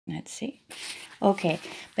Let's see. Okay,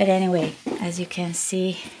 but anyway, as you can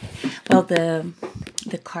see, well, the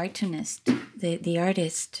cartoonist, the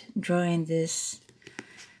artist drawing these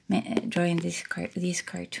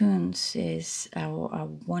cartoons is a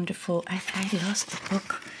wonderful. I lost the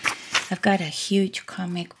book. I've got a huge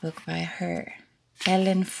comic book by her,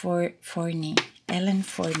 Ellen Forney. Ellen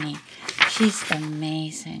Forney. She's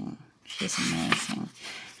amazing. She's amazing,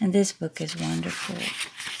 and this book is wonderful.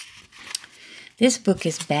 This book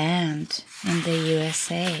is banned in the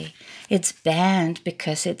USA. It's banned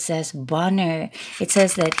because it says Bonner. It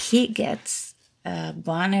says that he gets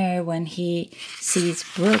Bonner when he sees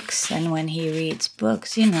books and when he reads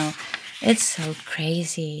books. You know, it's so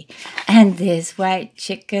crazy. And this white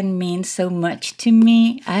chicken means so much to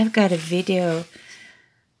me. I've got a video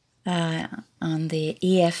on the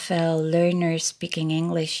EFL Learners Speaking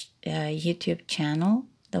English YouTube channel,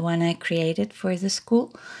 the one I created for the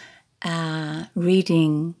school.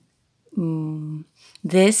 Reading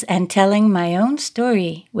this and telling my own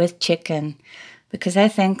story with chicken, because I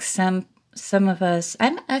think some of us,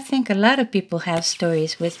 I think a lot of people have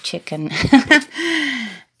stories with chicken.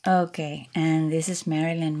 Okay, and this is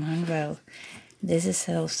Marilyn Monroe. This is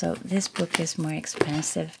also, this book is more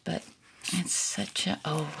expensive, but it's such a,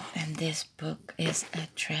 and this book is a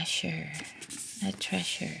treasure, a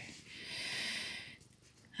treasure,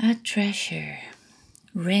 a treasure.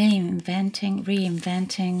 Reinventing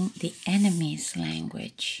the enemy's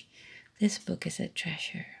language. This book is a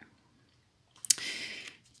treasure.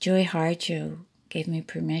 Joy Harjo gave me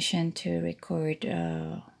permission to record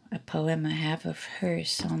a poem I have of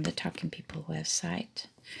hers on the Talking People website.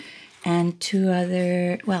 And two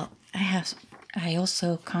other, well, I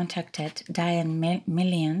also contacted Diane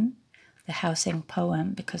Million, the housing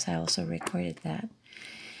poem, because I also recorded that.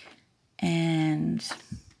 And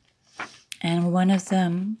one of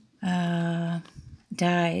them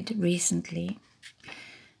died recently.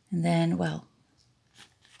 And then, well,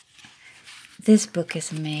 this book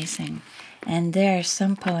is amazing. And there are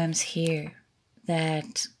some poems here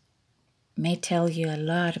that may tell you a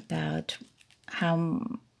lot about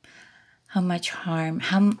how much harm,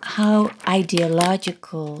 how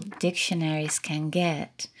ideological dictionaries can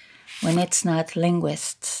get when it's not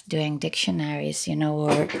linguists doing dictionaries, you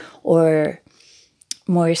know, or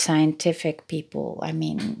more scientific people. I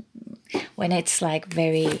mean, when it's like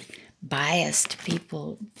very biased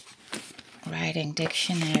people writing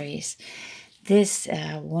dictionaries. This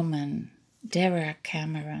woman, Deborah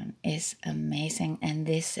Cameron, is amazing. And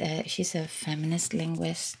this, she's a feminist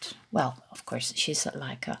linguist. Well, of course, she's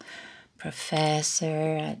like a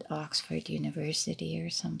professor at Oxford University or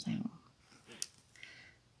something.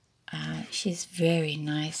 She's very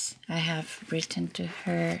nice. I have written to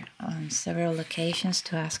her on several occasions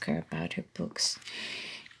to ask her about her books.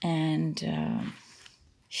 And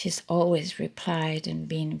she's always replied and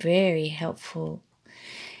been very helpful.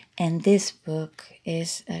 And this book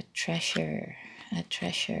is a treasure,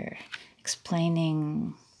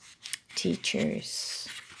 explaining teachers'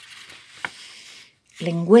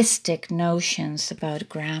 linguistic notions about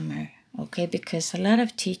grammar, okay? Because a lot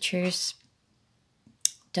of teachers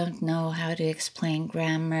don't know how to explain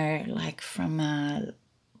grammar like from a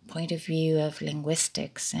point of view of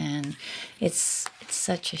linguistics, and it's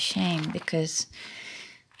such a shame because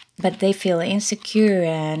but they feel insecure,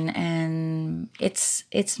 and it's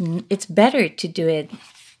better to do it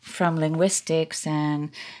from linguistics,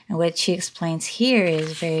 and what she explains here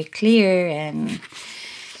is very clear, and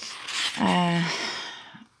I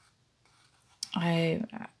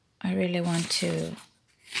really want to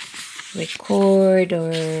record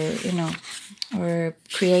or or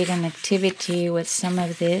create an activity with some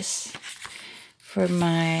of this for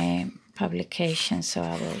my publication, so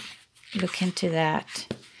I will look into that.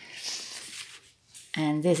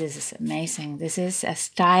 And this is amazing. This is a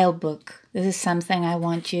style book. This is something I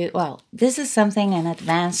want you, well, this is something an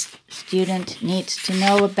advanced student needs to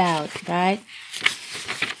know about, right?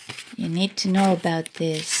 You need to know about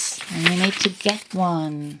this, and you need to get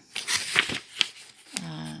one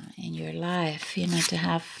in your life, you know, to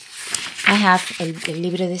have. I have el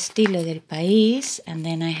libro de estilo del país, and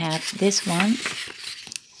then I have this one,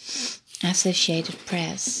 Associated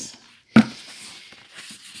Press.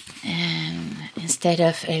 And instead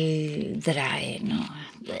of el dry, no.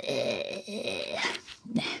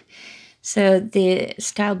 So the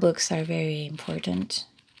style books are very important.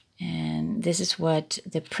 And this is what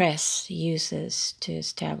the press uses to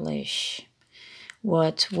establish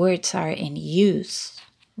what words are in use,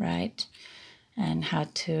 right? And how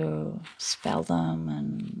to spell them,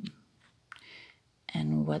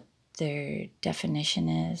 and what their definition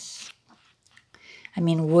is. I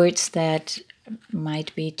mean, words that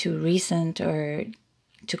might be too recent or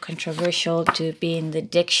too controversial to be in the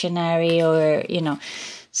dictionary, or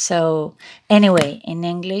So anyway, in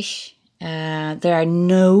English, there are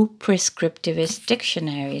no prescriptivist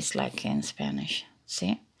dictionaries like in Spanish.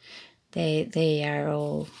 See, they are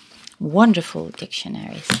all wonderful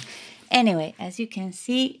dictionaries. Anyway, as you can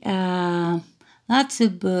see, lots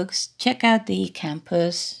of books. Check out the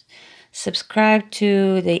eCampus. Subscribe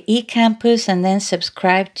to the eCampus, and then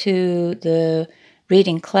subscribe to the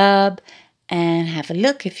reading club, and have a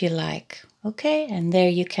look if you like. Okay, and there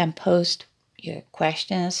you can post your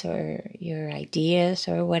questions or your ideas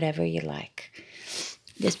or whatever you like.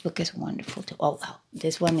 This book is wonderful too. Oh, well,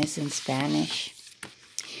 this one is in Spanish.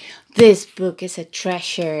 This book is a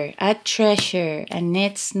treasure, and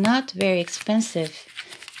it's not very expensive.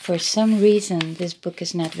 For some reason, this book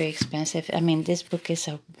is not very expensive. I mean, this book is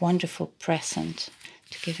a wonderful present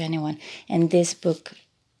to give anyone. And this book,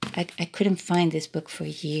 I couldn't find this book for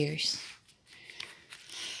years.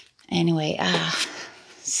 Anyway,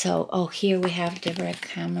 here we have Deborah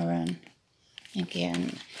Cameron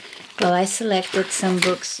again. Well, I selected some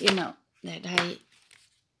books,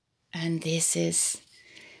 and this is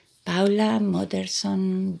Paula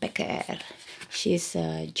Modersohn-Becker. She's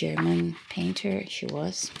a German painter, she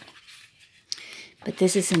was. But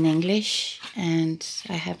this is in English, and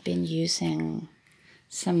I have been using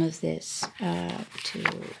some of this to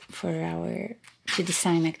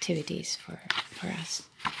design activities for us.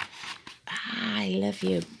 I love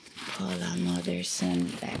you, Paula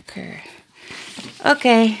Modersohn-Becker.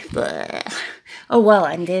 Okay. Oh, well,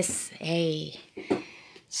 and this,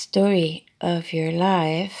 story of your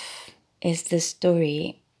life is the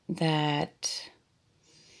story that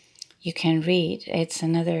you can read. It's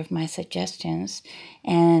another of my suggestions.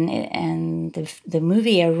 And the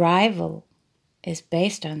movie Arrival is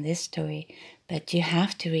based on this story, but you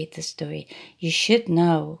have to read the story. You should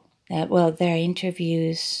know that, well, there are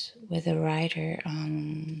interviews with a writer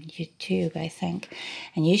on YouTube, I think,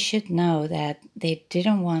 and you should know that they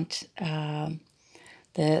didn't want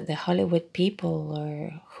the Hollywood people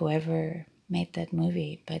or whoever made that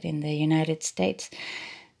movie, but in the United States,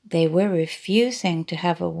 they were refusing to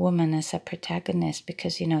have a woman as a protagonist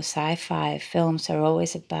because, sci-fi films are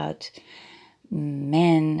always about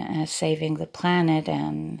men saving the planet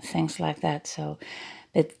and things like that. So,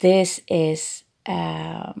 but this is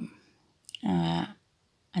an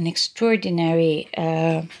extraordinary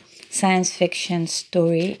science fiction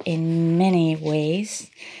story in many ways,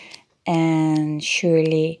 and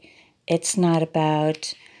surely it's not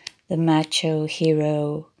about the macho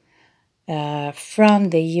hero from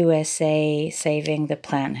the USA saving the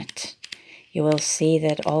planet. You will see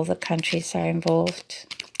that all the countries are involved,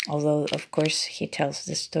 although, of course, he tells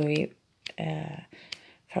the story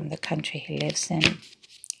from the country he lives in.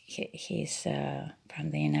 He's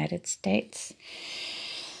from the United States,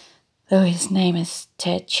 though his name is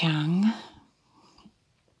Ted Chiang.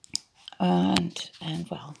 And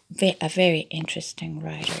well, a very interesting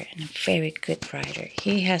writer and a very good writer.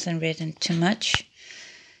 He hasn't written too much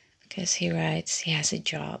because he has a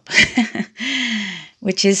job,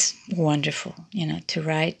 which is wonderful, to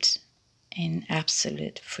write in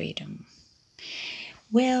absolute freedom.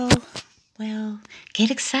 Well,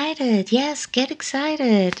 get excited. Yes, get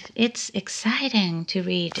excited. It's exciting to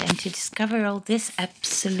read and to discover all these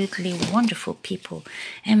absolutely wonderful people.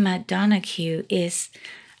 Emma Donoghue is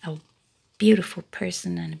a beautiful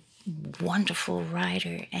person and a wonderful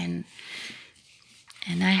writer, and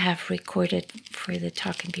I have recorded for the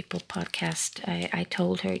Talking People podcast. I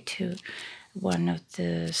told her to one of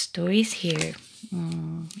the stories here.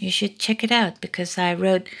 You should check it out because I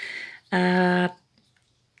wrote a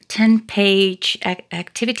 10-page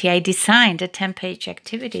activity. I designed a 10-page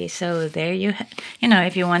activity. So there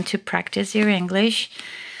if you want to practice your English,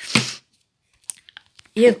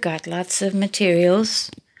 you've got lots of materials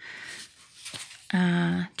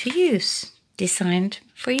to use, designed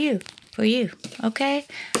for you. Okay?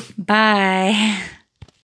 Bye.